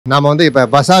நாம வந்து இப்போ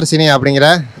பசார் சினி அப்படிங்கிற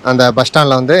அந்த பஸ்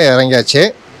ஸ்டாண்டில் வந்து இறங்கியாச்சு.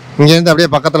 இங்கேருந்து அப்படியே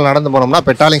பக்கத்தில் நடந்து போனோம்னா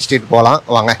பெட்டாலிங் ஸ்ட்ரீட் போகலாம்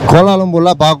வாங்க.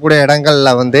 கோலாலம்பூரில் பார்க்கக்கூடிய இடங்களில்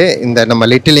வந்து இந்த நம்ம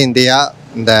லிட்டில் இந்தியா,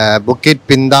 இந்த புக்கிட்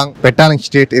பிந்தாங், பெட்டாலிங்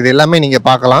ஸ்ட்ரீட் இது எல்லாமே நீங்கள்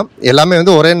பார்க்கலாம். எல்லாமே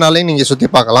வந்து ஒரே நாளையும் நீங்கள் சுற்றி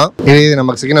பார்க்கலாம். இது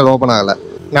நமக்கு சிக்னல் ஓப்பன் ஆகலை,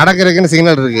 நடக்கிறதுக்குன்னு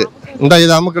சிக்னல் இருக்குது. இந்த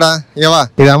இது அமுக்குடா ஏவா,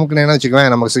 இது அமுக்குன்னு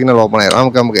வச்சுக்குவேன், நமக்கு சிக்னல் ஓப்பன்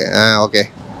ஆயிடும். அமுக்கு ஓகே.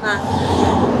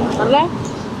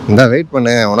 இந்த வெயிட்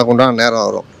பண்ணு, உனக்கு உண்டான நேரம்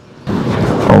வரும்.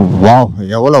 வாவ்,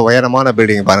 எவ்வளோ உயரமான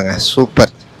பில்டிங் பாருங்கள்,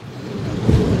 சூப்பர்.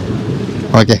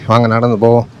 ஓகே வாங்க நடந்து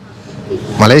போவோம்.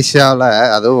 மலேசியாவில்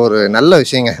அது ஒரு நல்ல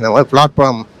விஷயங்க. இந்த மாதிரி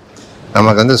பிளாட்ஃபார்ம்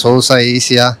நமக்கு வந்து சொகுசாக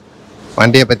ஈஸியாக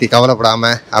வண்டியை பற்றி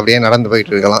கவலைப்படாமல் அப்படியே நடந்து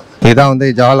போயிட்டு இருக்கலாம். இதுதான் வந்து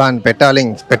ஜாலான்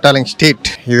பெட்டாலிங் ஸ்ட்ரீட்.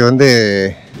 இது வந்து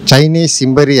சைனீஸ்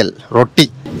இம்பீரியல் ரொட்டி,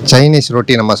 சைனீஸ்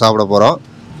ரொட்டி நம்ம சாப்பிட போகிறோம்.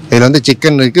 இதில் வந்து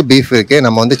சிக்கன் இருக்குது, பீஃப் இருக்குது.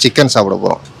 நம்ம வந்து சிக்கன் சாப்பிட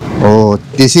போகிறோம். ஓ,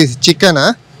 திஸ் இஸ் சிக்கனா?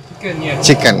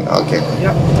 Chicken okay.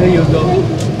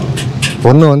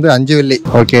 ஒன்று வந்து 5 வெள்ளி.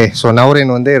 ஓகே, ஸோ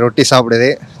நவரின் வந்து ரொட்டி சாப்பிடுது,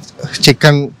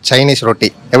 சிக்கன் சைனீஸ் ரொட்டி.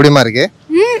 எப்படிமா இருக்கு?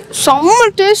 செம்ம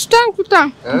டேஸ்ட்டாக இருக்குதா,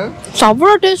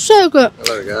 அவ்வளோ டேஸ்ட்டாக இருக்கு.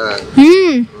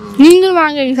 நீங்களும்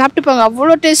வாங்க, சாப்பிட்டு பாருங்க,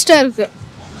 அவ்வளோ டேஸ்ட்டாக இருக்கு.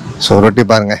 ஸோ ரொட்டி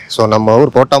பாருங்க. ஸோ நம்ம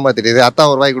ஊர் போட்டாமல் தெரியுது. அத்தா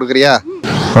ஒரு வாய் கொடுக்குறியா?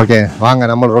 ஓகே வாங்க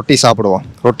நம்ம ரொட்டி சாப்பிடுவோம்.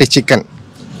 ரொட்டி சிக்கன்.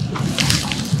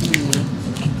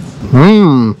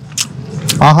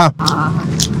 ஆஹா,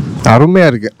 அருமையா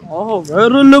இருக்கு.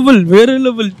 வேற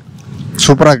லெவல்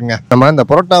சூப்பரா இருக்குங்க. நம்ம இந்த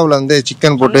பரோட்டாவில் வந்து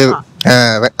சிக்கன் போட்டு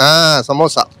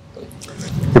சமோசா,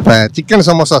 இப்போ சிக்கன்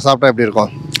சமோசா சாப்பிட்டா எப்படி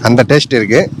இருக்கும் அந்த டேஸ்ட்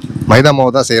இருக்கு. மைதா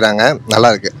மாவு தான் செய்கிறாங்க, நல்லா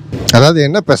இருக்கு. அதாவது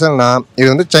என்ன ஸ்பெஷல்னா, இது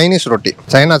வந்து சைனீஸ் ரொட்டி.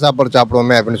 சைனா சாப்பாடு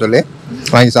சாப்பிடுவோமே அப்படின்னு சொல்லி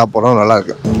வாங்கி சாப்பிட்றோம், நல்லா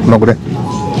இருக்கு. நம்ம கூட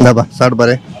இந்தாப்பா சாப்பிட்டு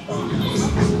பாரு.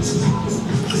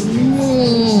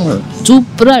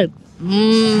 சூப்பரா இருக்கு.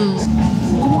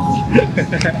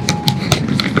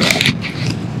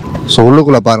 ஸோ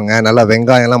உள்ளுக்குள்ளே பாருங்கள், நல்லா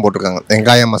வெங்காயம்லாம் போட்டிருக்காங்க,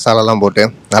 வெங்காயம் மசாலாலாம் போட்டு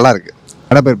நல்லா இருக்குது.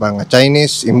 கடை பேர் பாருங்க,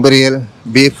 சைனீஸ் இம்பீரியல்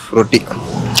பீஃப் ரொட்டி.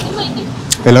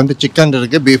 இதில் வந்து சிக்கன்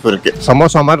இருக்குது, பீஃப் இருக்குது,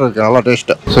 சமோசா மாதிரி இருக்குது, நல்லா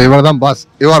டேஸ்ட்டு. ஸோ இவர் தான் pass,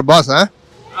 your pass.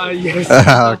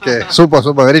 Okay,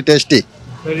 super, very tasty.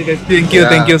 Very tasty.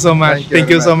 Thank you so much. Thank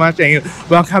you so much, and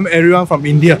welcome everyone from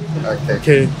India.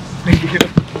 Okay. Thank you.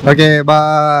 Okay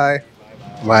bye.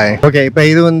 Okay, இப்போ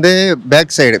இது வந்து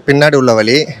back side, பின்னாடி உள்ள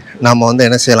வழி. நாம் வந்து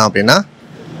என்ன செய்யலாம் அப்படின்னா,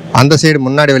 அந்த சைடு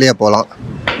முன்னாடி வழியாக போகலாம்.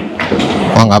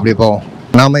 வாங்க அப்படியே போவோம்.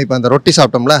 நாம் இப்போ அந்த ரொட்டி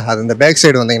சாப்பிட்டோம்ல, அது இந்த பேக்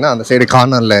சைடு வந்தீங்கன்னா அந்த சைடு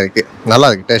கார்னரில் இருக்குது, நல்லா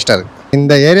இருக்குது, டேஸ்ட்டாக இருக்குது.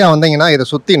 இந்த ஏரியா வந்தீங்கன்னா இதை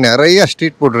சுற்றி நிறைய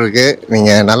ஸ்ட்ரீட் ஃபுட் இருக்குது,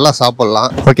 நீங்கள் நல்லா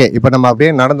சாப்பிட்லாம். ஓகே, இப்போ நம்ம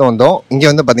அப்படியே நடந்து வந்தோம். இங்கே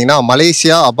வந்து பார்த்தீங்கன்னா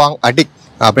மலேசியா அபாங் அடிக்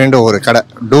அப்படின்ற ஒரு கடை,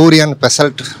 durian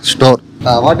பெசல்ட் store.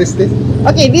 What is this?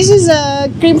 Okay, this is a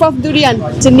cream puff durian.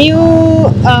 It's a new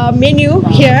menu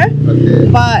here,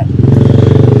 but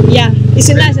yeah, it's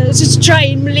a nice. It's just try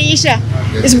in Malaysia.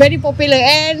 Okay. It's very popular.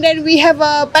 And then we have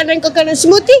a pandan coconut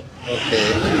smoothie. Okay.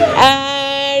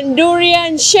 And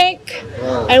durian shake.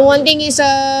 Wow. And one thing is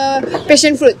a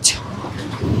passion fruit.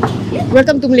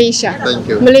 Welcome to Malaysia. Thank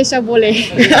you. Malaysia boleh.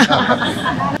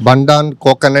 பண்டான்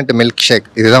coconut milk shake,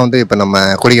 இதுதான் வந்து இப்போ நம்ம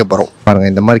குடிக்க போகிறோம். பாருங்க,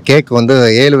 இந்த மாதிரி cake வந்து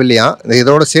 7 வெள்ளியா,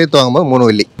 இதோட சேர்த்து வாங்கும்போது 3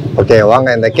 வெள்ளி. ஓகே வாங்க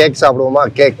இந்த கேக் சாப்பிடுவோமா?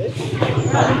 கேக்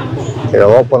இதை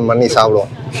ஓப்பன் பண்ணி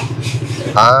சாப்பிடுவோம்.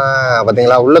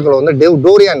 பார்த்தீங்களா, உள்ளுக்குள்ள வந்து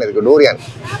டூரியான் இருக்குது.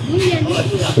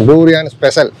 டூரியான்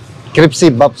ஸ்பெஷல் கிரிப்ஸி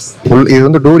பப்ஸ். இது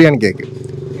வந்து டூரியான் கேக்கு.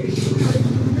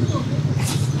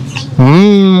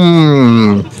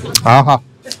 ஆஹா,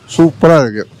 சூப்பராக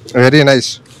இருக்குது, வெரி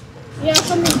நைஸ்.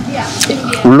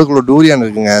 உள்ளுக்குள்ள டூரியான்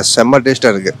இருக்குங்க, செம்ம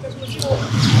டேஸ்டாக இருக்குது.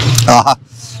 ஆஹா,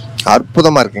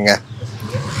 அற்புதமாக இருக்குங்க.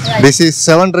 This is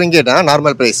 7 ringgit,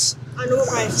 normal price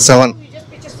 7.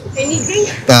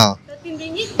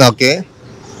 Okay,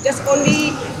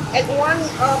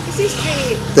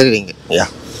 தெரியுங்க. யா,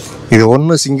 இது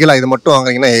ஒன்று சிங்கிளாக இது மட்டும்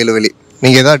வாங்குறீங்கன்னா 7 வெள்ளி.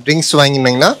 நீங்கள் ஏதாவது ட்ரிங்க்ஸ்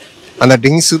வாங்கினீங்கன்னா அந்த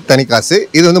ட்ரிங்க்ஸு தனி காசு,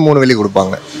 இது வந்து 3 வெள்ளி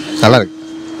கொடுப்பாங்க. நல்லா இருக்கு.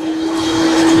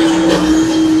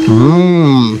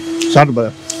 சாப்பிட்டு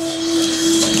பாரு.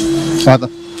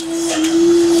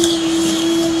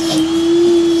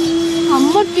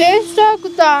 செம்ம டேஸ்ட்டாக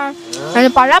இருக்குதா, அந்த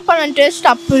பழப்பழம் டேஸ்ட்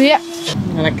அப்படியே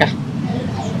எனக்கா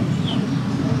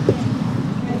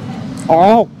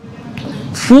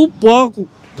சூப்பர்.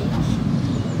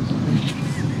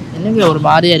 என்னங்க ஒரு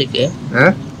மாதிரியா இருக்கு?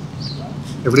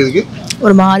 எப்படி இருக்கு?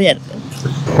 ஒரு மாதிரியா இருக்கு.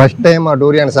 ஃபர்ஸ்ட் டைமாக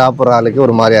டூரியான் சாப்பிட்ற ஆளுக்கு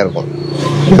ஒரு மாதிரியா இருக்கும்.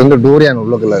 இது வந்து டூரியான்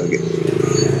உள்ளுக்குள்ள இருக்கு.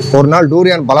 ஒரு நாள்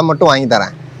டூரியான் பழம் மட்டும் வாங்கி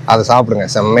தரேன், அதை சாப்பிடுங்க,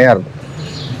 செம்மையாக இருக்கும்.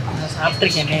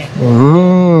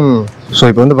 ஸோ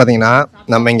இப்போ வந்து பார்த்தீங்கன்னா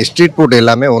நம்ம இங்கே ஸ்ட்ரீட் ஃபுட்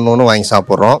எல்லாமே ஒன்று வாங்கி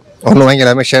சாப்பிட்றோம். ஒன்று வாங்கி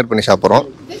எல்லாமே ஷேர் பண்ணி சாப்பிட்றோம்.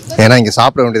 ஏன்னா இங்கே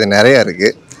சாப்பிட வேண்டியது நிறையா இருக்குது.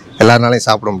 எல்லாருனாலையும்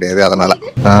சாப்பிட முடியாது அதனால.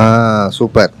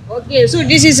 Super. Okay, so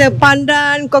this is a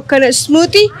pandan coconut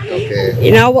smoothie. Okay.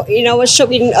 In our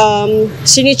shop in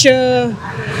signature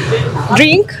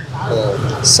drink.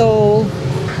 So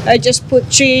I just put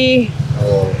 3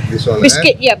 This one.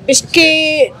 biscuit. Yeah,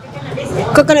 biscuit,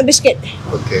 coconut biscuit.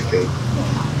 Okay.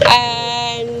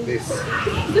 And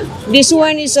this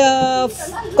one is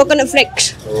coconut flakes.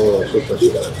 Oh, super.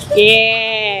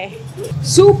 Yeah,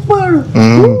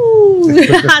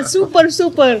 super.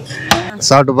 Super.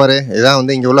 சாப்பிட்டு பாரு. இதான்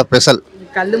வந்து இங்கே உள்ள special.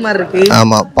 கல்லு மாதிரி இருக்கு.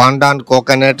 ஆமாம், பாண்டான்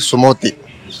கோகனட் ஸ்மூத்தி.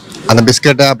 அந்த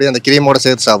பிஸ்கட்டை அப்படியே அந்த க்ரீமோட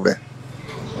சேர்த்து சாப்பிடு.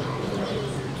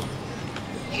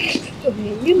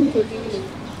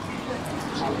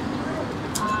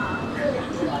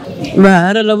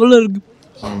 வேற லெவலில் இருக்கு.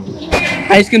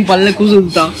 ஐஸ்கிரீம் பல்ல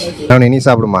கூசுது தான். இனி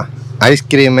சாப்பிடுமா.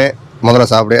 ஐஸ்கிரீமு முதல்ல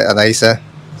சாப்பிடு. அந்த ஐஸை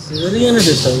சரியான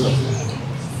டேஸ்ட்.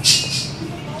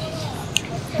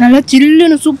 நல்லா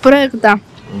சில்லுன்னு சூப்பராக இருக்குதா.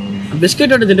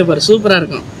 பிஸ்கெட்டோட திட்டு பாரு, சூப்பராக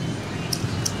இருக்கும்.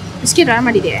 பிஸ்கெட் வர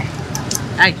மாட்டேதே.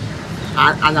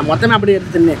 அந்த மொத்தமே அப்படியே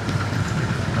எடுத்து தின்னு.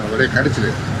 அப்படியே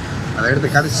கடிச்சிடு. அதை எடுத்து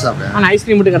கடிச்சு சாப்பிடு. ஆனால்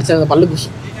ஐஸ்கிரீம் மட்டும் கிடச்சா பல்லு கூசு.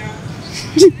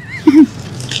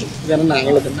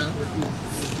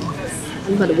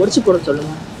 ஒடிச்சு போட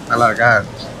சொல்லுங்க. நல்லா இருக்கா?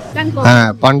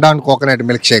 பண்டான் கோகனட்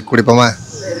மில்க் ஷேக் குடிப்போமா?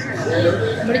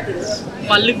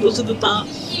 பல்லு கூசுது தான்.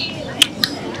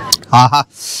 ஆஹா,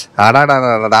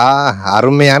 அடாடாடா,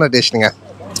 அருமையான டேஸ்ட்டுங்க.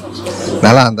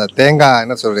 நல்லா அந்த தேங்காய்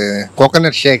என்ன சொல்றது,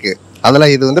 கோகனட் ஷேக்கு.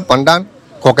 அதில் இது வந்து பண்டான்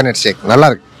கோகனட் ஷேக். நல்லா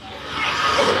இருக்கு,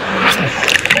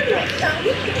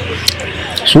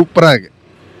 சூப்பராக இருக்கு.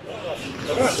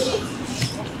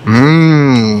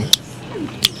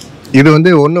 இது வந்து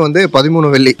ஒன்று வந்து 13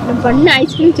 வெள்ளி. பண்ண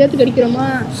ஐஸ்கிரீம் சேர்த்து கடிக்கிறோமா?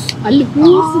 பல்லு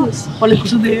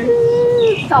கூசுது.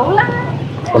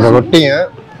 அந்த ரொட்டியும்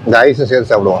இந்த ஐஸும்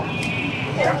சேர்த்து சாப்பிடுவோம்.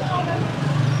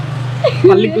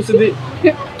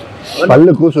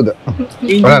 பல்லு கூசுது.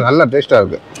 நல்லா டேஸ்டாக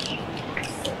இருக்கு.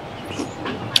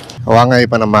 வாங்க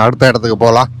இப்போ நம்ம அடுத்த இடத்துக்கு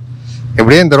போகலாம்.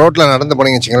 இப்படியே இந்த ரோட்டில் நடந்து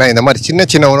போனீங்கன்னு வச்சுங்களேன், இந்த மாதிரி சின்ன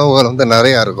சின்ன உணவுகள் வந்து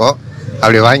நிறையா இருக்கும்.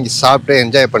 அப்படி வாங்கி சாப்பிட்டு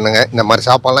என்ஜாய் பண்ணுங்கள். இந்த மாதிரி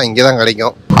சாப்பாடுலாம் இங்கே தான்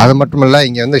கிடைக்கும். அது மட்டும் இல்லை,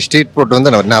 இங்கே வந்து ஸ்ட்ரீட் ஃபுட்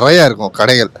வந்து நிறையா இருக்கும்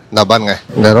கடைகள். இந்த பாருங்க,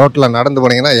 இந்த ரோட்டில் நடந்து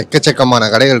போனீங்கன்னா எக்கச்சக்கமான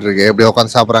கடைகள் இருக்குது. எப்படி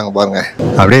உட்காந்து சாப்பிட்றாங்க பாருங்கள்.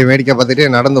 அப்படியே வேடிக்கை பார்த்துட்டே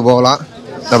நடந்து போகலாம்.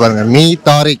 இந்த பாருங்க, மீ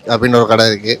தாரிக் அப்படின்னு ஒரு கடை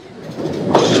இருக்குது.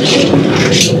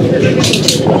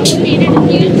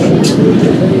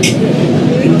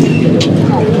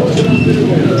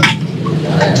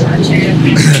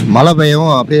 மழை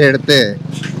பெய்யவும் அப்படியே எடுத்து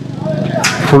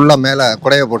ஃபுல்லாக மேலே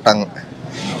குடைய போட்டாங்க.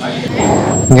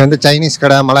 இங்கே வந்து சைனீஸ்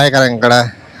கடை, மலாயக்காரங்க கடை,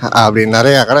 அப்படி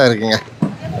நிறையா கடை இருக்குங்க.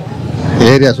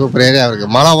 ஏரியா சூப்பர் ஏரியா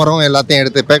இருக்குது. மழை வரவும் எல்லாத்தையும்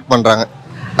எடுத்து பேக் பண்ணுறாங்க.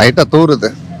 லைட்டாக தூருது.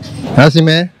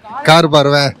 ஆசிமே, கார்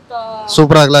பாருவேன்,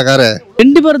 சூப்பராக இருக்குல்ல காரு.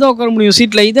 2 பேர் தான் உட்கார முடியும்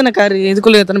சீட்டில். இது என்ன காரு,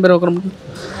 இதுக்குள்ளே எத்தனை பேர் உட்கார முடியும்?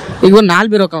 இது ஒரு 4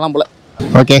 பேர் உட்காரலாம் போல.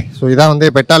 ஓகே, ஸோ இதான் வந்து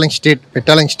பெட்டாலிங்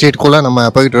ஸ்ட்ரீட்குள்ளே நம்ம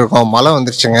போயிட்டு இருக்கோம். மழை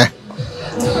வந்துருச்சுங்க,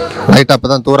 லைட்டாக அப்போ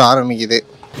தான் தூர ஆரம்பிக்குது.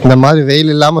 இந்த மாதிரி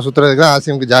வெயில் இல்லாமல் சுற்றுறதுக்கு தான்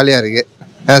ஆசிமுக்கு ஜாலியாக இருக்குது.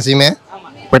 ஆசிமே,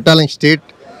 பெட்டாலிங் ஸ்ட்ரீட்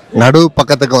நடு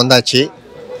பக்கத்துக்கு வந்தாச்சு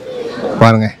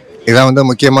பாருங்க. இதான் வந்து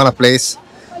முக்கியமான பிளேஸ்.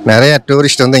 நிறைய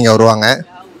டூரிஸ்ட் வந்து இங்கே வருவாங்க.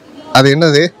 அது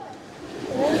என்னது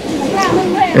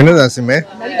ஆசிமே?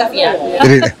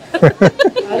 தெரியுது,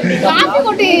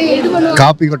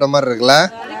 காப்பி கொட்டை மாதிரி இருக்குல்ல.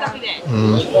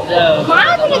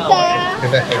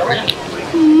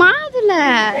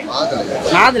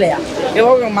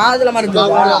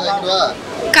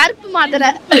 கருப்பு மாதுளை.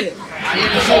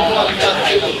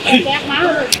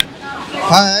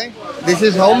 Hi, this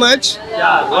is how much?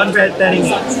 Yeah, 1 plate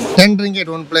 10 ringgit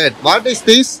 1 plate. What is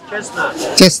this?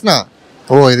 Chestnut.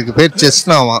 ஓ, இதுக்கு பேர்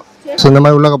செஸ்னாவா. ஸோ இந்த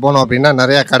மாதிரி உள்ளே போனோம் அப்படின்னா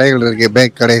நிறையா கடைகள் இருக்குது.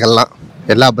 பேக் கடைகள்லாம்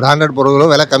எல்லா பிராண்டட்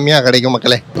பொருட்களும் விலை கம்மியாக கிடைக்கும்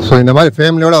மக்களே. ஸோ இந்த மாதிரி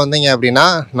ஃபேமிலியோடு வந்தீங்க அப்படின்னா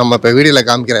நம்ம இப்போ வீடியோவில்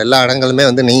காமிக்கிற எல்லா இடங்களுமே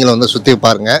வந்து நீங்களும் வந்து சுற்றி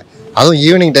பாருங்கள். அதுவும்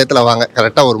ஈவினிங் டயத்தில் வாங்க.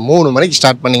 கரெக்டாக ஒரு 3 மணிக்கு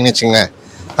ஸ்டார்ட் பண்ணிங்கன்னு வச்சுங்க,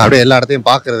 அப்படியே எல்லா இடத்தையும்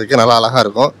பார்க்குறதுக்கு நல்லா அழகாக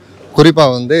இருக்கும். குறிப்பாக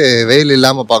வந்து வெயில்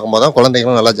இல்லாமல் பார்க்கும்போது தான்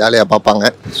குழந்தைங்களும் நல்லா ஜாலியாக பார்ப்பாங்க.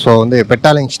 ஸோ வந்து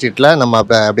பெட்டாலிங் ஸ்ட்ரீட்டில் நம்ம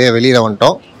இப்போ அப்படியே வெளியில்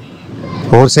வந்துட்டோம்.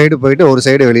 ஒரு சைடு போயிட்டு ஒரு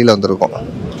சைடு வெளியில் வந்திருக்கோம்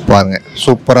பாருங்கள்.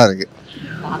 சூப்பராக இருக்குது.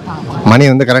 மணி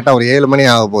வந்து கரெக்டாக ஒரு 7 மணி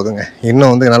ஆக போகுதுங்க.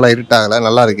 இன்னும் வந்து நல்லா இருட்டாகலை,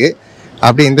 நல்லா இருக்குது.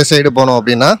 அப்படி இந்த சைடு போனோம்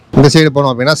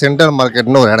அப்படின்னா சென்ட்ரல்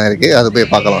மார்க்கெட்னு ஒரு இடம் இருக்குது, அது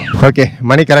போய் பார்க்கலாம். ஓகே,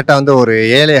 மணி கரெக்டாக வந்து ஒரு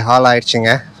 7:15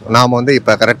 ஆயிடுச்சுங்க. நாம் வந்து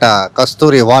இப்போ கரெக்டாக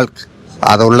கஸ்தூரி வால்க்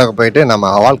அதை உள்ளே போயிட்டு நம்ம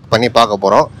வால்க் பண்ணி பார்க்க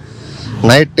போகிறோம்.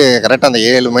 நைட்டு கரெக்டாக அந்த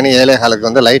 7 மணி 7:15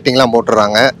 வந்து லைட்டிங்லாம்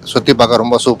போட்டுடுறாங்க. சுற்றி பார்க்க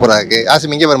ரொம்ப சூப்பராக இருக்குது.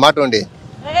 ஆசிம், இங்கே ஒரு மாட்டு வண்டி.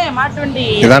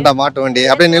 இதான்டா மாட்டு வண்டி.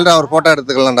 அப்படியே நில்றா, ஒரு ஃபோட்டோ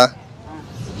எடுத்துக்கலாம்டா.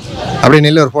 அப்படியே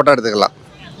நில்லு, ஒரு ஃபோட்டோ எடுத்துக்கலாம்.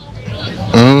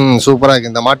 சூப்பராக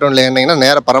இருக்குது. இந்த மாட்டு வண்டியில் ஏறினீங்கன்னா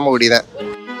நேராக பரமக்குடி தான்.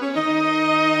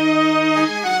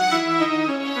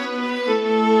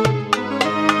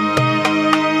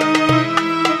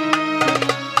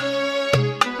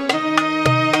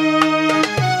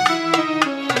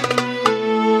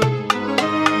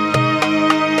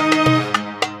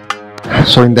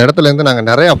 ஸோ இந்த இடத்துலேருந்து நாங்கள்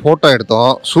நிறையா ஃபோட்டோ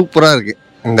எடுத்தோம். சூப்பராக இருக்குது.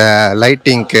 இந்த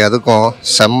லைட்டிங்க்கு அதுக்கும்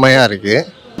செம்மையாக இருக்குது.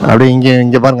 அப்படியே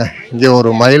இங்கே பாருங்கள், இங்கே ஒரு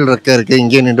மயில் இருக்குது,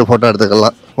 இங்கே நின்று ஃபோட்டோ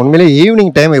எடுத்துக்கலாம். உண்மையிலே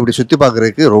ஈவினிங் டைம் இப்படி சுற்றி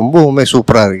பார்க்குறதுக்கு ரொம்பவுமே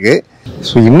சூப்பராக இருக்குது.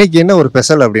 ஸோ இன்றைக்கி என்ன ஒரு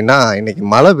ஸ்பெஷல் அப்படின்னா, இன்றைக்கி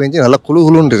மழை பெஞ்சு நல்லா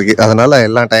குளுகுலுன்னு இருக்குது. அதனால்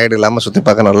எல்லாம் டயர்டு இல்லாமல் சுற்றி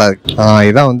பார்க்க நல்லா இருக்குது.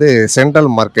 இதான் வந்து சென்ட்ரல்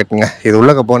மார்க்கெட்டுங்க. இது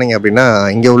உள்ளே போனீங்க அப்படின்னா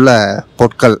இங்கே உள்ள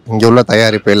பொருட்கள், இங்கே உள்ள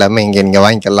தயாரிப்பு எல்லாமே இங்கே நீங்கள்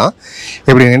வாங்கிக்கலாம்.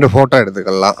 இப்படி நின்று ஃபோட்டோ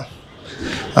எடுத்துக்கலாம்.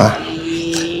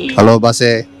 ஹலோ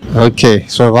பாஸே. ஓகே,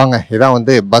 ஸோ வாங்க, இதான்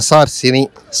வந்து பசார் சினி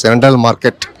சென்ட்ரல்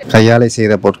மார்க்கெட். கையாலே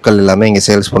செய்த பொருட்கள் எல்லாமே இங்கே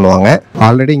சேல்ஸ் பண்ணுவாங்க.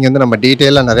 ஆல்ரெடி இங்கே வந்து நம்ம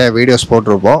டீட்டெயிலாக நிறைய வீடியோஸ்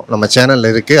போட்டிருப்போம், நம்ம சேனலில்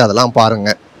இருக்குது, அதெல்லாம்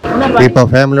பாருங்கள். இப்போ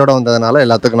ஃபேமிலியோட வந்ததுனால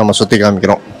எல்லாத்துக்கும் நம்ம சுற்றி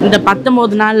காமிக்கிறோம். இந்த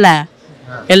 19 நாள்ல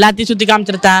எல்லாத்தையும் சுற்றி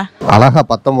காமிச்சிருத்தா அழகா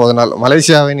 19 நாள்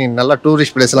மலேசியாவை நீ நல்லா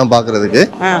டூரிஸ்ட் பிளேஸ்லாம் பார்க்குறதுக்கு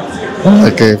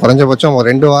அதுக்கு குறைஞ்சபட்சம் ஒரு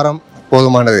 2 வாரம்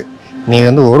போதுமானது. நீ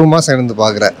வந்து 1 மாதம் இருந்து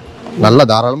பார்க்குற, நல்லா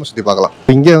தாராளமாக சுற்றி பார்க்கலாம்.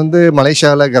 இங்கே வந்து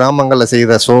மலேசியாவில் கிராமங்களில்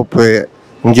செய்த சோப்பு,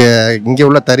 இங்கே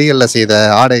உள்ள தறிகளில் செய்த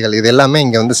ஆடைகள், இது எல்லாமே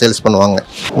இங்கே வந்து சேல்ஸ் பண்ணுவாங்க.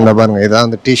 இந்த பாருங்கள், இதான்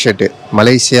வந்து டிஷர்ட்டு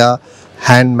மலேசியா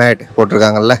ஹேண்ட்மேட்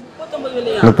போட்டிருக்காங்கல்ல,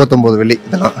 39 வெள்ளி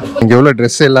இதெல்லாம். இங்கே உள்ள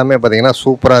ட்ரெஸ் எல்லாமே பார்த்தீங்கன்னா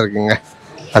சூப்பராக இருக்குங்க.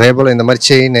 அதே போல் இந்த மாதிரி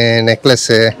செயின்,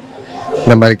 நெக்லஸ்ஸு,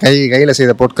 இந்த மாதிரி கையில்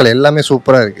செய்த பொருட்கள் எல்லாமே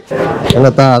சூப்பராக இருக்குது.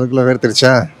 என்னத்தான் அதுக்குள்ளே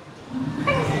வேர்த்திருச்சா?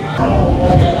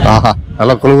 ஆஹா,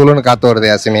 நல்லா குளுகுலுன்னு காற்று வருது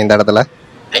யாசிமி இந்த இடத்துல.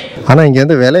 ஆனால் இங்கே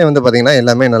வந்து விலை வந்து பார்த்திங்கன்னா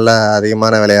எல்லாமே நல்லா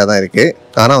அதிகமான விலையாக தான் இருக்குது.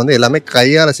 ஆனால் வந்து எல்லாமே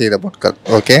கையால் செய்த பொருட்கள்.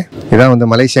 ஓகே, இதான் வந்து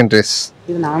மலேசியன் ட்ரெஸ்.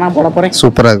 இது நானா போட போகிறேன்.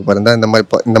 சூப்பராக இருக்குது பாருங்க.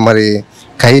 இந்த மாதிரி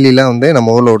கைலிலாம் வந்து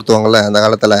நம்ம ஊரில் உடுத்துவாங்கள்ல அந்த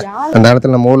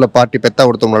காலத்தில் நம்ம ஊரில் பாட்டி பெத்தா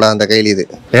உடுத்தோம்ல அந்த கைலி. இது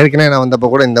ஏற்கனவே நான் வந்தப்போ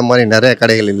கூட இந்த மாதிரி நிறைய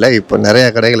கடைகள் இல்லை, இப்போ நிறைய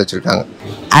கடைகள் வச்சுருக்காங்க.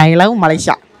 I love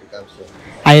Malaysia,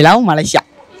 I love Malaysia.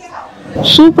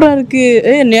 சூப்பராக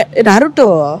இருக்குது. நருட்டோ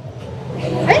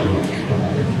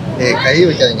கை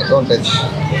வைக்காதீங்க, டோன்ட் டச்.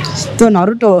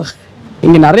 நருட்டோ.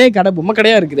 இங்கே நிறைய கடை, பொம்மை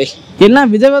கடையாக இருக்குதே. எல்லாம்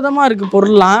விதவிதமாக இருக்குது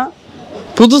பொருள்லாம்.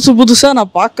 புதுசாக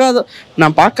நான்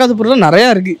பார்க்காத பொருள்லாம் நிறையா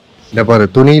இருக்குது. இந்த பாரு,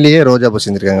 துணியிலேயே ரோஜா பூ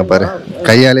செஞ்சுருக்காங்க பாரு,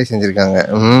 கையாலே செஞ்சுருக்காங்க.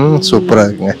 சூப்பராக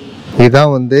இருக்குங்க.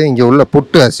 இதான் வந்து இங்கே உள்ள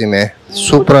புட்டு அரிசிமே,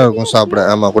 சூப்பராக இருக்கும் சாப்பிட.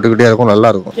 ஆமாம், குட்டி குட்டியாக இருக்கும், நல்லா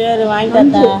இருக்கும்.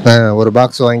 ஒரு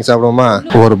பாக்ஸ் வாங்கி சாப்பிடுவோமா?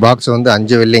 ஒரு பாக்ஸ் வந்து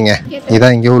 5 வெள்ளிங்க.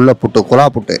 இதான் இங்கே உள்ள புட்டு, குலா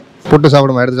புட்டு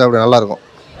சாப்பிடுமா, எடுத்து சாப்பிட நல்லா இருக்கும்.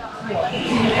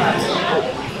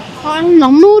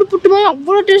 நம்ம ஊர் புட்டு மாதிரி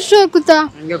அவ்வளோ டேஸ்ட்டாக இருக்குதா?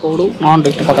 இங்கே கூடு நான்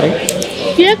டேஸ்ட் பார்க்குறேன்.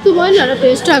 கேக்கு மாதிரி நல்லா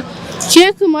டேஸ்ட்டாக இருக்கு.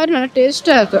 கேக்கு மாதிரி நல்லா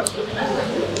டேஸ்ட்டாக இருக்கு.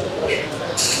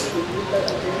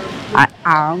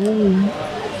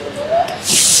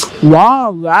 வா,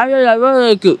 வேற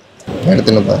இருக்கு.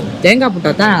 எடுத்துன்னு தேங்காய்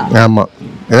புட்டா தான். ஆமாம்,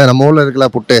 இதான் நம்ம ஊரில் இருக்கல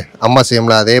புட்டு, அம்மா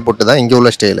செய்யல அதே புட்டு தான் இங்கே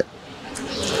உள்ள ஸ்டைலு.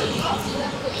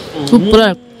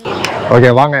 சூப்பராக.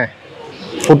 ஓகே, வாங்க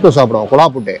புட்டு சாப்பிடுவோம். குலா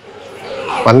புட்டு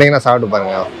வந்தீங்கன்னா சாப்பிட்டு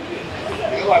பாருங்க.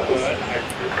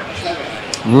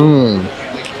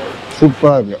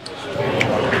 சூப்பராக இருக்கு.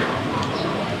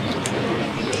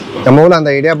 நம்ம ஊரில்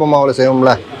அந்த இடியாப்ப மாவில்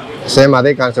செய்வோம்ல, சேம்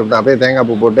அதே கான்செப்ட். அப்படியே தேங்காய்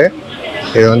பூ போட்டு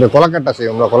இது வந்து கொலக்கட்டை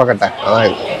செய்வோம்ல, கொலக்கட்டை அதான்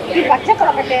இது.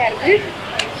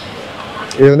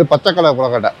 இது வந்து பச்சை கலர்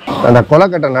கொலக்கட்டை. அந்த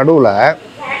கொலக்கட்டை நடுவில்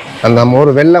அந்த நம்ம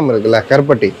ஒரு வெல்லம் இருக்குல்ல,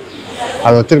 கருப்பட்டி,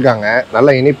 அது வச்சுருக்காங்க.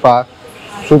 நல்லா இனிப்பாக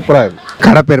சூப்பராக இருக்குது.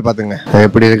 கடை பேர் பார்த்துங்க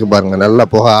எப்படி இருக்குது பாருங்க, நல்லா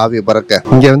புகை ஆவி பறக்க.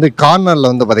 இங்கே வந்து கார்னரில்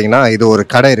வந்து பார்த்தீங்கன்னா இது ஒரு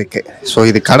கடை இருக்குது. ஸோ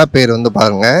இது கடை பேர் வந்து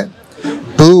பாருங்க,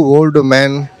 2 old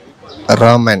men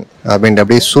ராமன் அப்படின்ட்டு.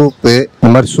 அப்படியே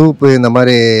சூப்பு, இந்த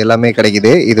மாதிரி எல்லாமே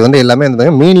கிடைக்குது. இது வந்து எல்லாமே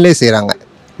வந்து மீன்லேயே செய்கிறாங்க,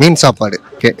 மீன் சாப்பாடு.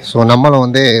 ஓகே, ஸோ நம்மளும்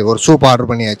வந்து ஒரு சூப் ஆர்டர்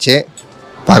பண்ணியாச்சு.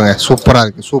 பாருங்கள், சூப்பராக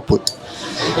இருக்குது சூப்பு.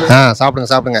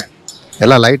 சாப்பிடுங்க.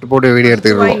 எல்லாம் லைட் போட்டு வீடியோ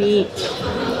எடுத்துக்கிடுவோம்.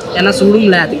 ஏன்னா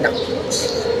சுடும்ல அதுதான்.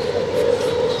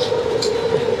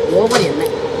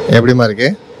 எப்படிமா இருக்கு?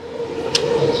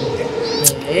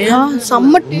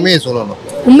 உண்மையை சொல்லணும்,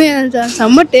 உண்மையா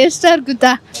செம்ம டேஸ்டாக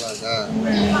இருக்குதா?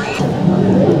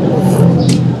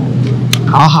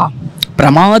 ஆஹா,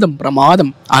 பிரமாதம்,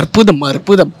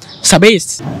 அற்புதம்.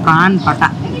 சபேஸ் பான் பட்டா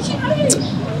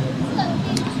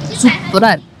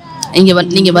சூப்பராக இருக்கு.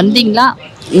 நீங்கள் வந்தீங்களா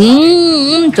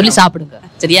சொல்லி சாப்பிடுங்க,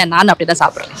 சரியா? நானும் அப்படி தான்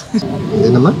சாப்பிட்றேன்.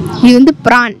 இது வந்து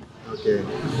பிரான்.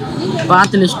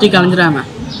 பார்த்து லிஸ்டிக் கலைஞ்சிடாம.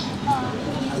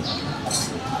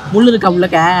 முள் இருக்கா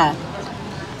உள்ளக்க?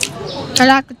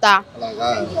 நல்லா இருக்குதா?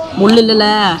 முள் இல்லைல்ல,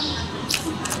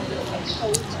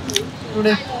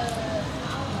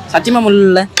 சத்தியமா முள்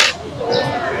இல்லை.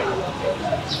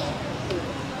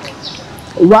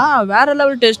 வா, வேற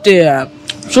லெவல் டேஸ்ட்டு,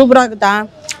 சூப்பராக இருக்குதா?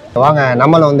 வாங்க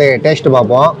நம்மள வந்து டேஸ்ட்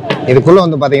பார்ப்போம். இதுக்குள்ளே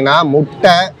வந்து பார்த்தீங்கன்னா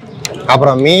முட்டை,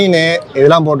 அப்புறம் மீன்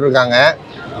இதெல்லாம் போட்டிருக்காங்க.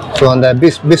 ஸோ அந்த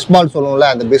பிஸ்பால்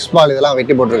சொல்லுவோம்ல, அந்த பிஸ்பால் இதெல்லாம்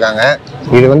வெட்டி போட்டிருக்காங்க.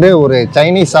 இது வந்து ஒரு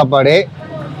சைனீஸ் சாப்பாடு.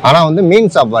 ஆனால் வந்து மீன்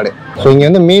சாப்பாடு. ஸோ இங்கே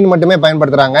வந்து மீன் மட்டுமே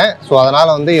பயன்படுத்துகிறாங்க. ஸோ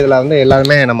அதனால் வந்து இதில் வந்து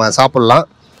எல்லாருமே நம்ம சாப்பிட்லாம்.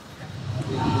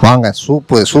 வாங்க,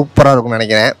 சூப்பராக இருக்கும்னு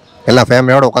நினைக்கிறேன். எல்லாம்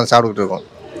ஃபேமிலியோடு உட்காந்து சாப்பிட்டுக்கிட்டு இருக்கோம்.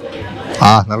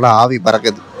 நல்லா ஆவி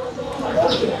பறக்குது.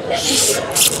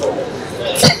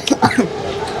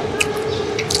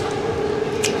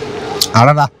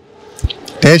 அடடா,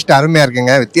 டேஸ்ட் அருமையாக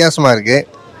இருக்குங்க, வித்தியாசமாக இருக்குது.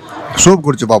 சூப்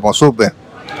குடிச்சு பார்ப்போம். சூப்பு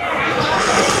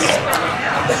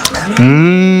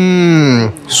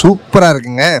சூப்பராக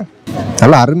இருக்குங்க,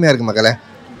 நல்லா அருமையாக இருக்குது மக்களே.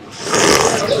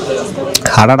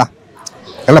 அடடா,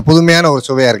 நல்லா புதுமையான ஒரு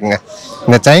சுவையாக இருக்குங்க.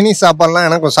 இந்த சைனீஸ் சாப்பாடுலாம்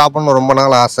எனக்கு சாப்பிட்ணும் ரொம்ப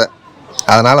நாள் ஆசை.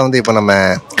 அதனால் வந்து இப்போ நம்ம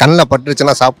கண்ணில்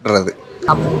பட்டுருச்சுன்னா சாப்பிட்றது.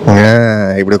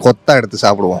 இப்படி கொத்தா எடுத்து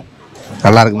சாப்பிடுவோம்,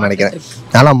 நல்லா இருக்குன்னு நினைக்கிறேன்.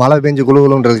 நல்லா மழை பெஞ்சு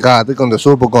குழுகுலுன்றதுக்கா அதுக்கும் இந்த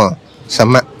சூப்புக்கும்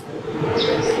செம்ம.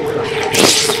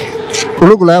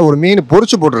 குழுக்குள்ள ஒரு மீன்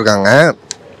பொரிச்சு போட்டிருக்காங்க,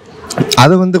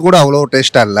 அது வந்து கூட அவ்வளோ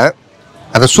டேஸ்ட்டாக இல்லை.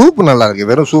 அது சூப்பு நல்லா இருக்குது,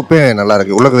 வெறும் சூப்பே நல்லா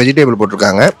இருக்குது. உள்ள வெஜிடபிள்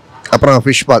போட்டிருக்காங்க. அப்புறம்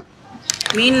ஃபிஷ் பால்.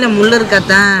 மீனில் முள்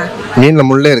இருக்காதான்? மீனில்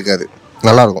முள்ளே இருக்காது,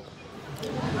 நல்லாயிருக்கும்.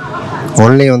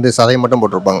 ஒன்லி வந்து சதை மட்டும்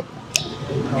போட்டிருப்பாங்க.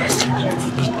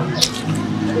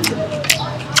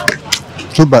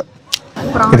 சூப்பர்.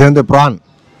 இது வந்து ப்ரான்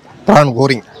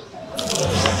கோரிங்.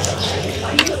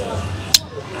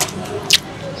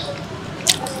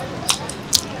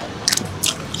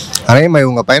 அதே மாதிரி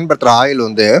இவங்க பயன்படுத்துகிற ஆயில்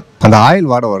வந்து அந்த ஆயில்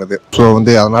வாடை வருது. ஸோ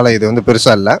வந்து அதனால் இது வந்து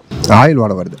பெருசாக இல்லை, ஆயில்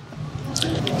வாடை வருது.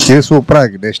 இது சூப்பராக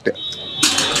இருக்குது டேஸ்ட்டு.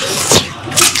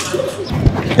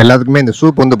 எல்லாத்துக்குமே இந்த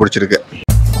சூப் வந்து பிடிச்சிருக்கு.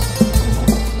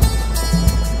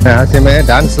 ஆசியமே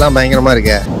டான்ஸ்லாம் பயங்கரமாக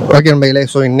இருக்கு. ஓகே நண்பர்களே,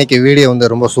 ஸோ இன்றைக்கி வீடியோ வந்து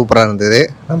ரொம்ப சூப்பராக இருந்தது.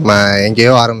 நம்ம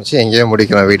எங்கேயோ ஆரம்பித்து எங்கேயோ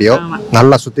முடிக்கிறோம் வீடியோ.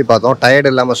 நல்லா சுற்றி பார்த்தோம், டயர்டு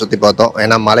இல்லாமல் சுற்றி பார்த்தோம்,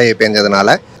 ஏன்னா மழை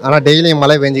பெஞ்சதுனால. ஆனால் டெய்லியும்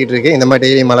மழை பெஞ்சிக்கிட்டு இருக்கு. இந்த மாதிரி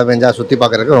டெய்லியும் மழை பெஞ்சால் சுற்றி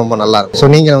பார்க்குறதுக்கு ரொம்ப நல்லாயிருக்கும்.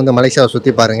 ஸோ நீங்கள் வந்து மலேசியாவை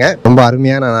சுற்றி பாருங்கள், ரொம்ப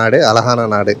அருமையான நாடு, அழகான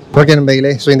நாடு. ஓகே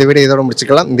நண்பர்களே, ஸோ இந்த வீடியோ இதோட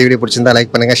முடிச்சுக்கலாம். இந்த வீடியோ பிடிச்சிருந்தா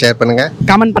லைக் பண்ணுங்கள், ஷேர் பண்ணுங்கள்,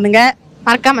 கமெண்ட் பண்ணுங்கள்,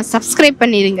 மறக்காம சப்ஸ்கிரைப்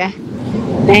பண்ணிடுங்க.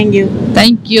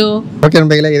 தேங்க்யூ. ஓகே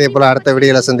நண்பர்களே, இதே போல் அடுத்த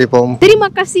வீடியோவில் சந்திப்போம். தெரியுமா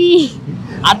காசி?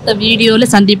 அடுத்த வீடியோல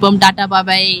சந்திப்போம். டாடா,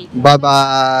 பாய்.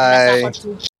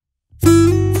 பாய்.